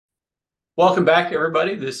Welcome back,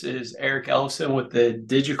 everybody. This is Eric Ellison with the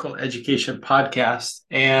Digital Education Podcast.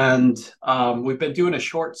 And we've been doing a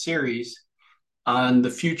short series on the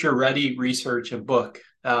Future Ready research and book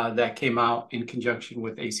that came out in conjunction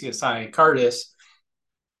with ACSI and Cardis,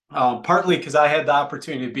 partly because I had the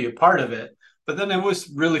opportunity to be a part of it, but then it was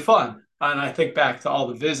really fun. And I think back to all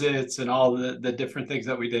the visits and all the different things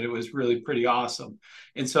that we did. It was really pretty awesome.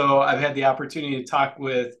 And so I've had the opportunity to talk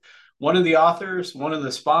with one of the authors, one of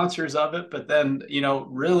the sponsors of it, but then,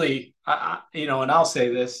 really, and I'll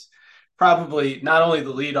say this, probably not only the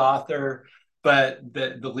lead author, but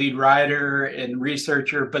the lead writer and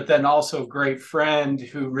researcher, but then also great friend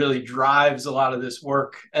who really drives a lot of this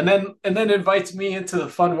work, and then invites me into the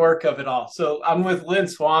fun work of it all. So I'm with Lynn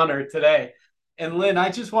Swanner today, and Lynn, I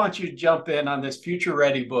just want you to jump in on this Future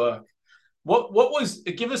Ready book. What was,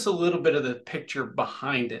 give us a little bit of the picture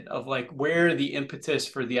behind it, of like where the impetus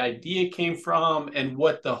for the idea came from and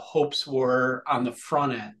what the hopes were on the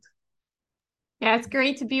front end. Yeah, it's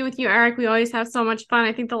great to be with you, Eric. We always have so much fun.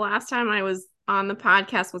 I think the last time I was on the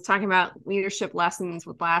podcast was talking about leadership lessons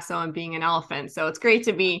with Lasso and being an elephant. So it's great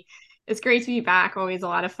to be back. Always a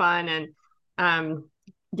lot of fun and um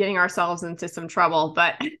getting ourselves into some trouble.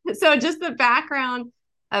 But so just the background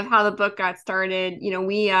of how the book got started,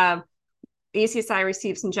 we ACSI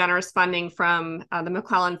received some generous funding from the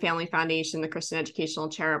McClellan Family Foundation, the Christian Educational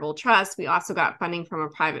Charitable Trust. We also got funding from a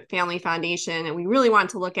private family foundation, and we really wanted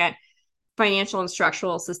to look at financial and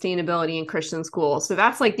structural sustainability in Christian schools. So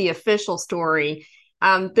that's like the official story.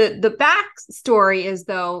 The back story is,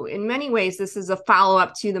 though, in many ways, this is a follow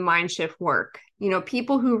up to the Mindshift work.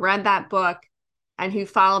 People who read that book and who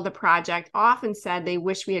followed the project often said they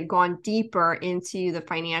wish we had gone deeper into the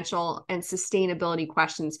financial and sustainability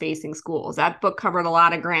questions facing schools. That book covered a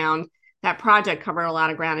lot of ground. That project covered a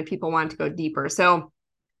lot of ground, and people wanted to go deeper. So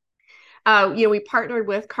we partnered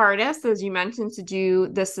with Cardis, as you mentioned, to do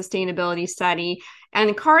the sustainability study.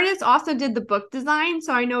 And Cardis also did the book design.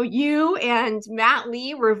 So I know you and Matt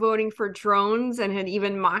Lee were voting for drones and had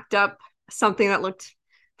even mocked up something that looked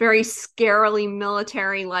very scarily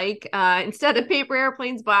military-like instead of paper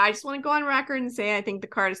airplanes. But I just want to go on record and say I think the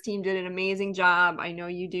Cardis team did an amazing job. I know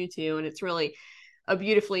you do too. And it's really a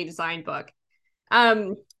beautifully designed book.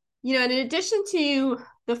 Um, and in addition to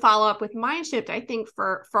the follow up with Mindshift, I think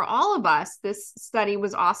for all of us, this study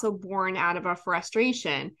was also born out of a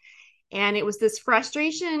frustration. And it was this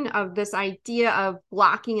frustration of this idea of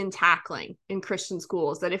blocking and tackling in Christian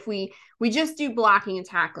schools, that if we just do blocking and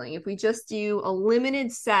tackling, if we just do a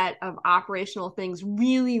limited set of operational things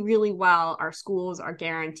really, really well, our schools are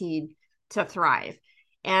guaranteed to thrive.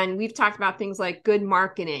 And we've talked about things like good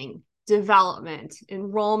marketing, development,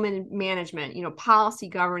 enrollment management, policy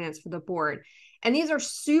governance for the board. And these are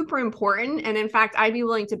super important. And in fact, I'd be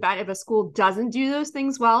willing to bet if a school doesn't do those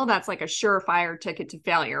things well, that's like a surefire ticket to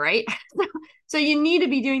failure, right? So you need to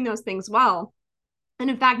be doing those things well. And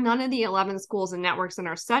in fact, none of the 11 schools and networks in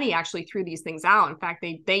our study actually threw these things out. In fact,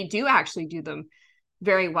 they do actually do them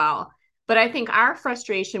very well. But I think our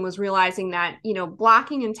frustration was realizing that,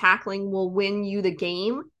 blocking and tackling will win you the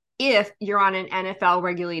game if you're on an NFL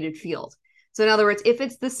regulated field. So in other words, if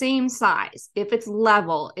it's the same size, if it's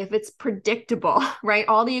level, if it's predictable, right?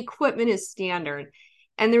 All the equipment is standard.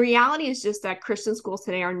 And the reality is just that Christian schools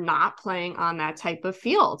today are not playing on that type of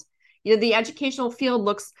field. The educational field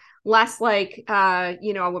looks less like,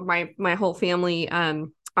 my whole family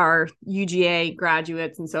are UGA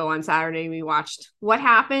graduates. And so on Saturday, we watched what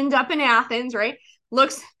happened up in Athens, right? I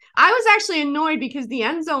was actually annoyed because the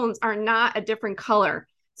end zones are not a different color.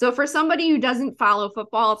 So for somebody who doesn't follow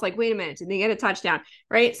football, it's like, wait a minute, did they get a touchdown?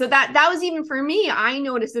 Right. So that was, even for me, I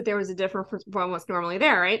noticed that there was a difference from what's normally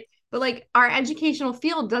there, right? But like our educational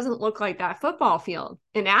field doesn't look like that football field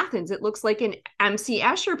in Athens. It looks like an MC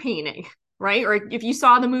Escher painting, right? Or if you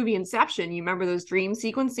saw the movie Inception, you remember those dream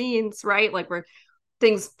sequence scenes, right? Like where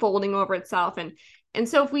things folding over itself. And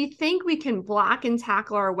so if we think we can block and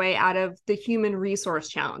tackle our way out of the human resource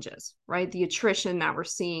challenges, right? The attrition that we're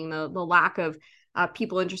seeing, the lack of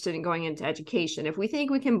people interested in going into education. If we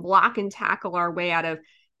think we can block and tackle our way out of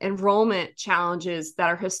enrollment challenges that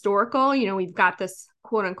are historical, we've got this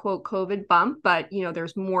quote unquote COVID bump, but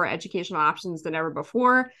there's more educational options than ever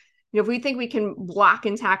before. If we think we can block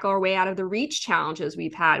and tackle our way out of the reach challenges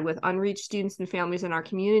we've had with unreached students and families in our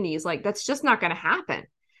communities, like that's just not going to happen.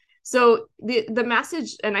 So the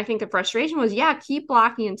message, and I think the frustration was, yeah, keep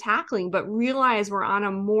blocking and tackling, but realize we're on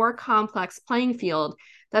a more complex playing field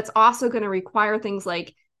that's also going to require things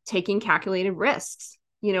like taking calculated risks,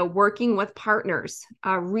 working with partners,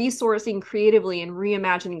 resourcing creatively and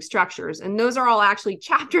reimagining structures. And those are all actually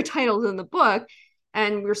chapter titles in the book.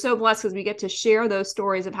 And we're so blessed because we get to share those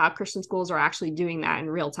stories of how Christian schools are actually doing that in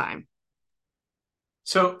real time.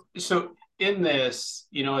 So in this,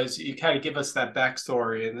 as you kind of give us that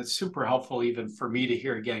backstory, and it's super helpful even for me to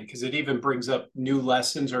hear again, because it even brings up new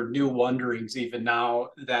lessons or new wonderings even now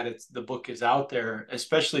that the book is out there,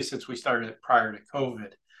 especially since we started it prior to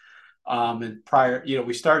COVID. And prior,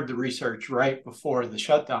 we started the research right before the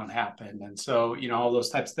shutdown happened. And so, all those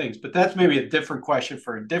types of things. But that's maybe a different question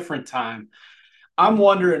for a different time. I'm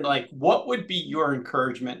wondering, like, what would be your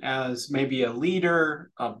encouragement as maybe a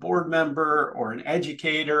leader, a board member, or an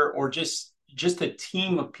educator, or just a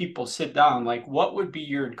team of people sit down? Like, what would be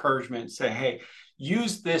your encouragement? Say, hey,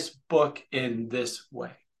 use this book in this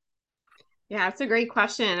way. Yeah, it's a great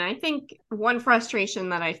question. I think one frustration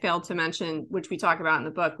that I failed to mention, which we talk about in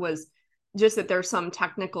the book, was just that there's some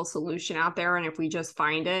technical solution out there, and if we just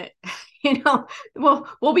find it,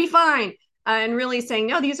 we'll be fine. And really saying,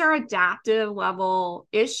 no, these are adaptive level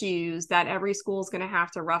issues that every school is going to have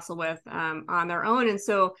to wrestle with on their own. And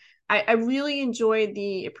so I really enjoyed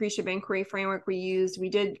the appreciative inquiry framework we used. We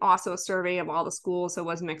did also a survey of all the schools, so it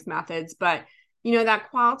was mixed methods, but that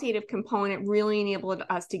qualitative component really enabled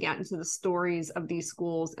us to get into the stories of these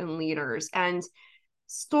schools and leaders. And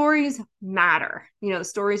stories matter. The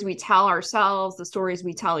stories we tell ourselves, the stories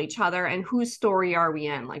we tell each other, and whose story are we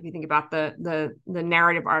in? Like we think about the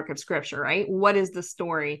narrative arc of scripture, right? What is the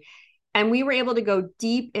story? And we were able to go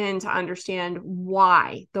deep in to understand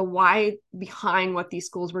the why behind what these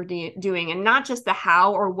schools were doing, and not just the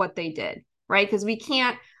how or what they did, right? Because we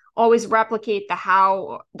can't always replicate the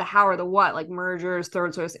how or the what, like mergers,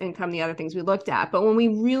 third source income, the other things we looked at. But when we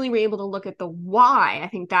really were able to look at the why, I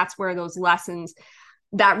think that's where those lessons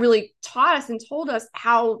that really taught us and told us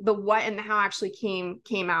how the what and the how actually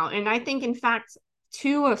came out. And I think, in fact,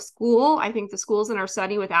 I think the schools in our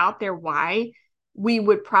study, without their why, we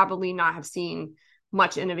would probably not have seen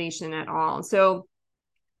much innovation at all. So,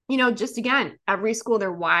 just again, every school,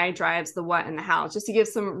 their why drives the what and the how. Just to give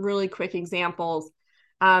some really quick examples.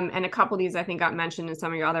 And a couple of these, I think, got mentioned in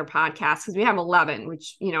some of your other podcasts, because we have 11,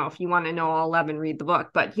 which, if you want to know all 11, read the book.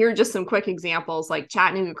 But here are just some quick examples, like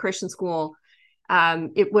Chattanooga Christian School.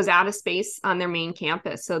 It was out of space on their main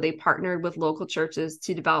campus. So they partnered with local churches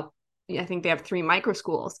to develop, I think they have 3 micro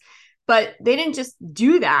schools. But they didn't just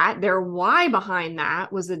do that. Their why behind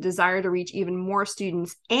that was a desire to reach even more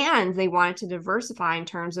students, and they wanted to diversify in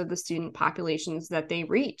terms of the student populations that they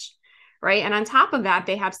reach. Right. And on top of that,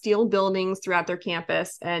 they have steel buildings throughout their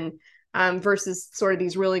campus, and versus sort of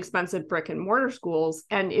these really expensive brick and mortar schools.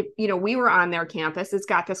 And if, we were on their campus, it's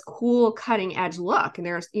got this cool cutting edge look. And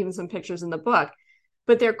there's even some pictures in the book,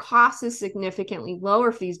 but their cost is significantly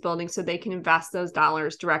lower for these buildings, so they can invest those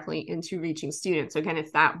dollars directly into reaching students. So again,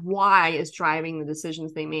 it's that why is driving the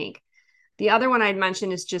decisions they make. The other one I'd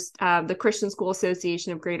mention is just the Christian School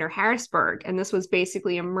Association of Greater Harrisburg. And this was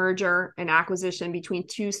basically a merger and acquisition between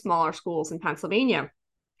 2 smaller schools in Pennsylvania.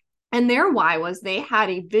 And their why was they had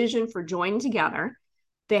a vision for joining together.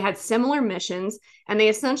 They had similar missions, and they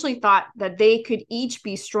essentially thought that they could each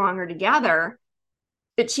be stronger together,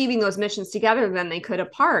 achieving those missions together than they could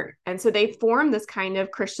apart. And so they formed this kind of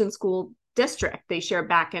Christian school district. They share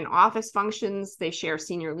back-end office functions. They share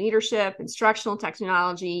senior leadership, instructional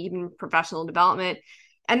technology, even professional development.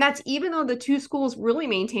 And that's even though the 2 schools really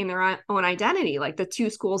maintain their own identity. Like the 2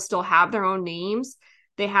 schools still have their own names.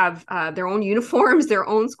 They have their own uniforms, their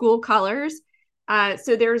own school colors.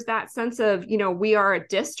 So there's that sense of, we are a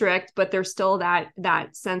district, but there's still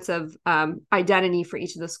that sense of identity for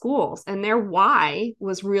each of the schools. And their why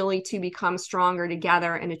was really to become stronger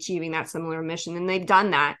together and achieving that similar mission. And they've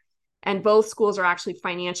done that. And both schools are actually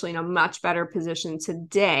financially in a much better position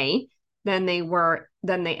today than they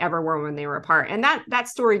ever were when they were apart. And that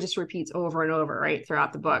story just repeats over and over, right,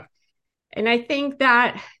 throughout the book. And I think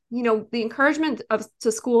that, the encouragement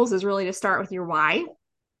to schools is really to start with your why.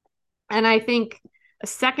 And I think a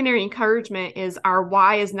secondary encouragement is our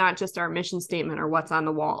why is not just our mission statement or what's on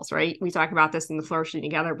the walls, right? We talk about this in the Flourishing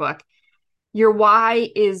Together book. Your why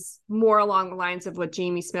is more along the lines of what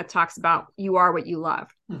Jamie Smith talks about. You are what you love,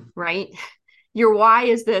 right? Your why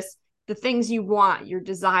is the things you want, your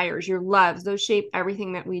desires, your loves, those shape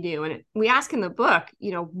everything that we do. And we ask in the book,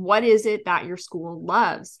 what is it that your school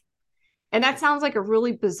loves? And that sounds like a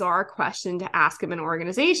really bizarre question to ask of an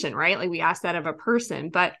organization, right? Like we ask that of a person,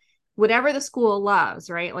 but whatever the school loves,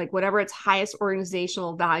 right? Like whatever its highest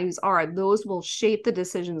organizational values are, those will shape the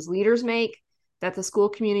decisions leaders make, that the school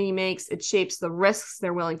community makes. It shapes the risks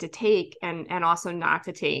they're willing to take and also not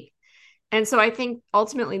to take. And so I think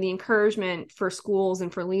ultimately the encouragement for schools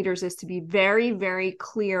and for leaders is to be very, very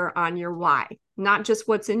clear on your why, not just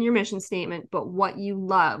what's in your mission statement, but what you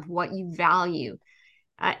love, what you value.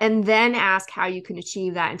 and then ask how you can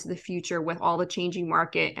achieve that into the future with all the changing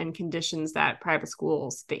market and conditions that private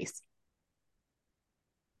schools face.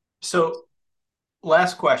 So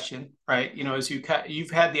last question, right? As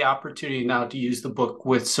you've had the opportunity now to use the book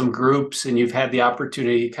with some groups, and you've had the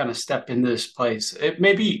opportunity to kind of step into this place. It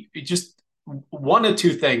may be just one of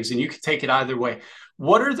two things, and you can take it either way.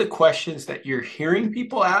 What are the questions that you're hearing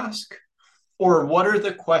people ask, or what are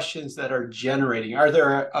the questions that are generating? Are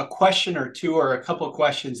there a question or two, or a couple of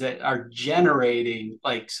questions that are generating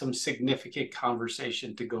like some significant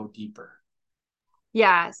conversation to go deeper?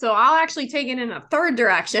 Yeah, so I'll actually take it in a third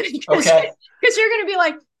direction because Okay. you're going to be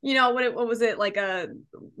like, what was it like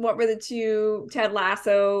what were the two Ted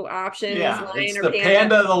Lasso options, Yeah, lion it's or the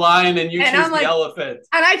panda? panda, the lion, and you And choose I'm the like, elephant.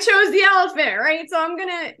 and I chose the elephant, right? So I'm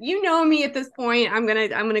gonna, me at this point, I'm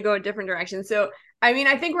gonna go a different direction. So I mean,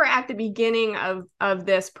 I think we're at the beginning of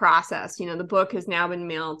this process. The book has now been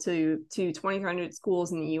mailed to 2,300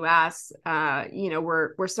 schools in the U.S.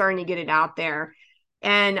 We're starting to get it out there,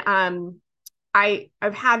 and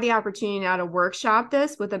I've had the opportunity now to workshop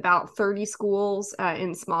this with about 30 schools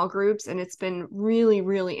in small groups, and it's been really,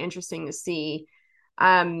 really interesting to see.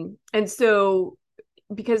 And so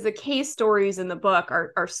because the case stories in the book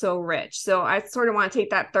are so rich. So I sort of want to take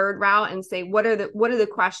that third route and say, what are the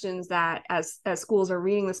questions that as schools are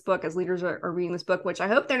reading this book, as leaders are reading this book, which I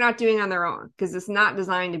hope they're not doing on their own, because it's not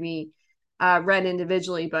designed to be read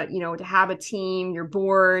individually, but to have a team, your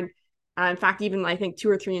board. In fact, even I think 2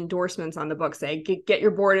 or 3 endorsements on the book say get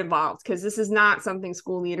your board involved, because this is not something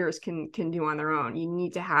school leaders can do on their own. You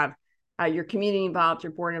need to have your community involved,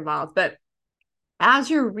 your board involved. But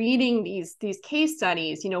as you're reading these case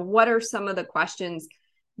studies, what are some of the questions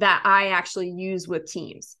that I actually use with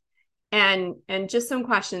teams? And just some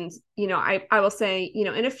questions, I will say,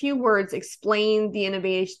 in a few words, explain the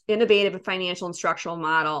innovative financial and structural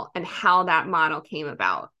model and how that model came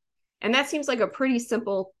about. And that seems like a pretty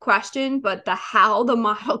simple question, but the how the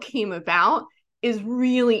model came about is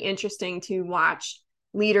really interesting to watch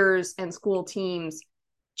leaders and school teams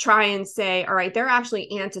try and say, all right, they're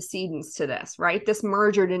actually antecedents to this, right? This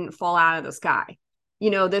merger didn't fall out of the sky.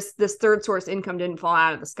 This third source income didn't fall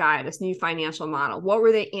out of the sky, this new financial model. What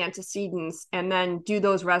were the antecedents? And then do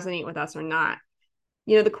those resonate with us or not?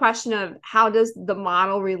 The question of how does the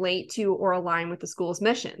model relate to or align with the school's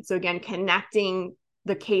mission? So again, connecting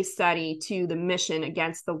the case study to the mission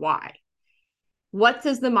against the why. What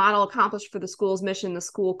does the model accomplish for the school's mission the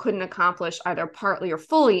school couldn't accomplish either partly or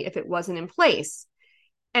fully if it wasn't in place?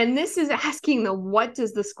 And this is asking the what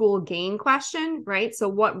does the school gain question, right? So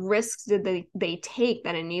what risks did they take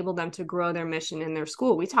that enabled them to grow their mission in their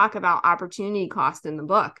school? We talk about opportunity cost in the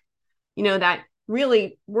book, that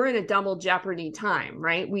really we're in a double jeopardy time,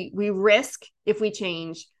 right? We risk if we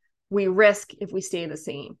change, we risk if we stay the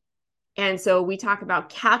same. And so we talk about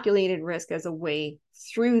calculated risk as a way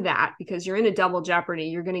through that, because you're in a double jeopardy,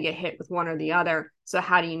 you're going to get hit with one or the other. So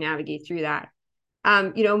how do you navigate through that?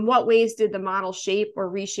 In what ways did the model shape or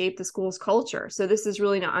reshape the school's culture? So this is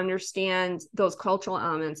really to understand those cultural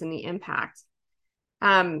elements and the impact.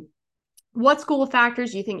 What school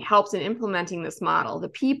factors do you think helps in implementing this model? The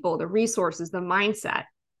people, the resources, the mindset.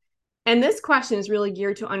 And this question is really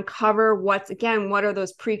geared to uncover what are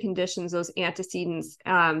those preconditions, those antecedents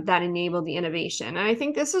that enable the innovation. And I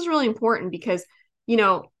think this is really important because,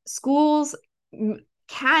 schools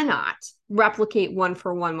cannot replicate one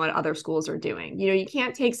for one what other schools are doing. You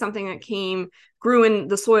can't take something that grew in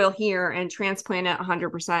the soil here and transplant it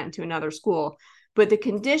 100% into another school. But the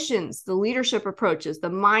conditions, the leadership approaches, the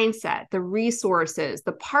mindset, the resources,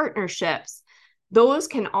 the partnerships, those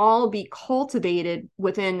can all be cultivated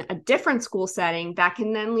within a different school setting that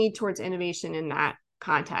can then lead towards innovation in that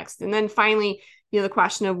context. And then finally, the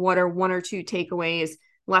question of what are 1 or 2 takeaways,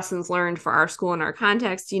 lessons learned for our school and our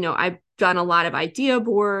context. I've done a lot of idea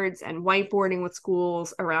boards and whiteboarding with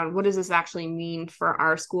schools around what does this actually mean for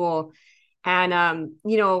our school. And,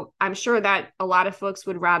 I'm sure that a lot of folks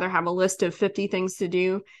would rather have a list of 50 things to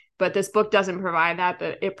do, but this book doesn't provide that,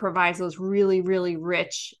 but it provides those really, really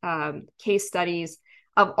rich case studies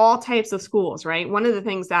of all types of schools, right? One of the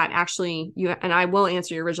things that actually and I will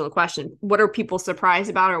answer your original question, what are people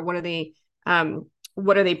surprised about, or what are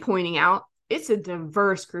they pointing out? It's a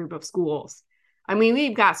diverse group of schools. I mean,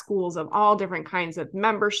 we've got schools of all different kinds of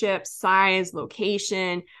membership, size,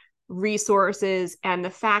 location, resources, and the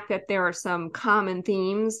fact that there are some common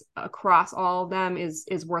themes across all of them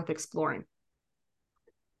is worth exploring.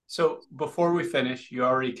 So before we finish, you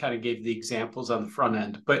already kind of gave the examples on the front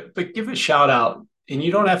end, but give a shout out. and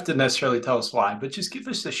you don't have to necessarily tell us why, but just give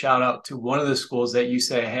us a shout out to one of the schools that you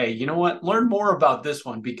say, hey, you know what, learn more about this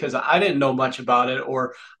one because I didn't know much about it,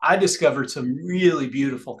 or I discovered some really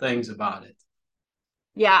beautiful things about it.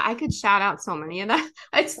 Yeah, I could shout out so many of that.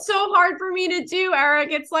 It's so hard for me to do,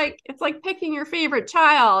 Eric. It's like picking your favorite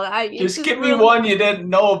child. It's Just just give me really one you didn't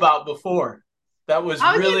know about before that was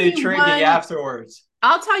I'll give really you intriguing one. afterwards.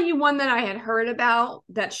 I'll tell you one that I had heard about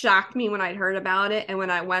that shocked me when I'd heard about it, and when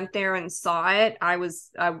I went there and saw it,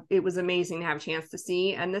 it was amazing to have a chance to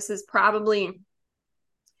see. And this is probably,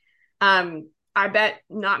 I bet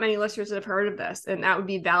not many listeners have heard of this, and that would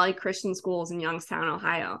be Valley Christian Schools in Youngstown,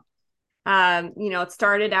 Ohio. It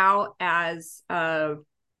started out as a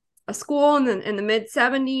school in the mid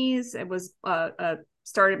 70s. It was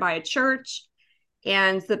started by a church,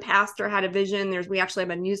 and the pastor had a vision. We actually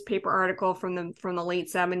have a newspaper article from the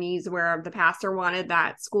late 70s where the pastor wanted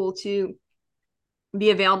that school to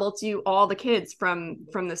be available to all the kids from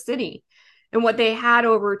the city. And what they had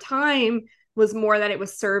over time was more that it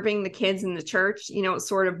was serving the kids in the church. It's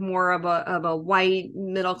sort of more of a white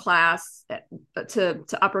middle class to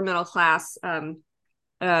upper middle class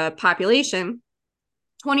population.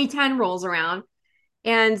 2010 rolls around,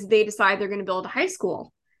 and they decide they're going to build a high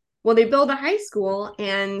school. Well, they build a high school,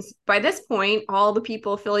 and by this point, all the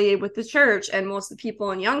people affiliated with the church and most of the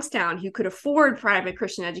people in Youngstown who could afford private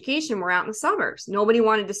Christian education were out in the suburbs. Nobody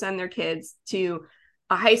wanted to send their kids to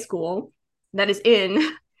a high school that is in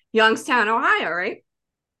Youngstown, Ohio, right?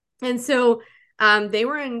 And so they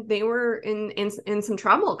were in some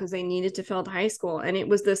trouble because they needed to fill the high school. And it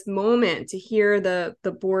was this moment to hear the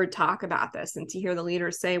board talk about this and to hear the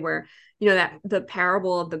leaders say where, that the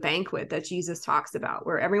parable of the banquet that Jesus talks about,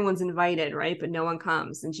 where everyone's invited, right? But no one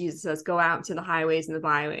comes. And Jesus says, go out to the highways and the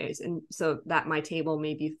byways, and so that my table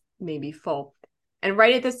may be full. And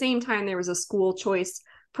right at the same time, there was a school choice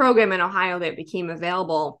program in Ohio that became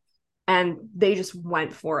available, and they just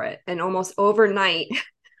went for it. And almost overnight,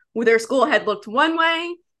 their school had looked one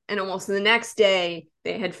way, and almost the next day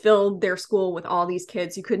they had filled their school with all these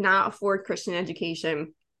kids who could not afford Christian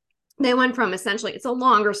education. They went from essentially, it's a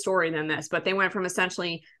longer story than this, but they went from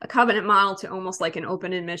essentially a covenant model to almost like an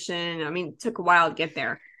open admission. I mean, it took a while to get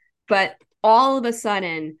there, but all of a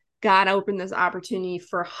sudden God opened this opportunity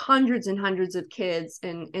for hundreds and hundreds of kids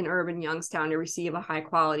in urban Youngstown to receive a high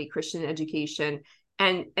quality Christian education.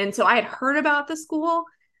 And so I had heard about the school.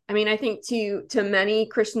 I mean, I think to many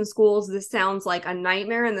Christian schools, this sounds like a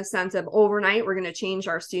nightmare in the sense of overnight, we're going to change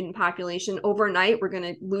our student population. Overnight, we're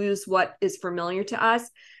going to lose what is familiar to us.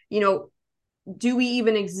 Do we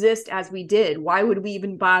even exist as we did? Why would we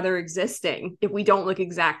even bother existing if we don't look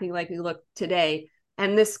exactly like we look today?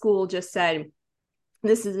 And this school just said,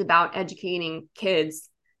 this is about educating kids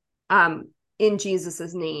in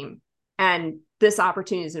Jesus's name. And this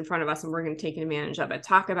opportunity is in front of us, and we're going to take advantage of it.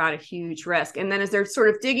 Talk about a huge risk. And then as they're sort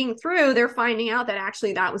of digging through, they're finding out that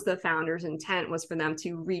actually that was the founder's intent, was for them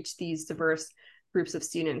to reach these diverse groups of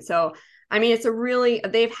students. So, I mean,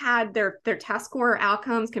 they've had their test score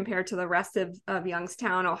outcomes compared to the rest of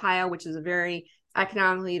Youngstown, Ohio, which is a very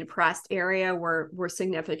economically depressed area, were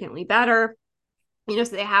significantly better. So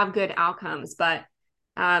they have good outcomes, but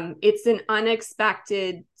it's an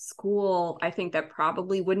unexpected school, I think, that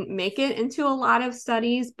probably wouldn't make it into a lot of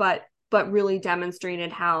studies, but really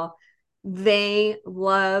demonstrated how they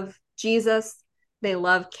love Jesus, they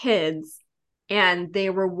love kids, and they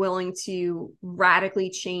were willing to radically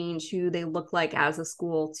change who they look like as a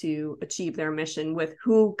school to achieve their mission with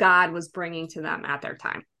who God was bringing to them at their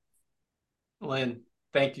time. Lynn,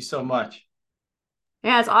 thank you so much.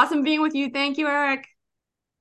 Yeah, it's awesome being with you. Thank you, Eric.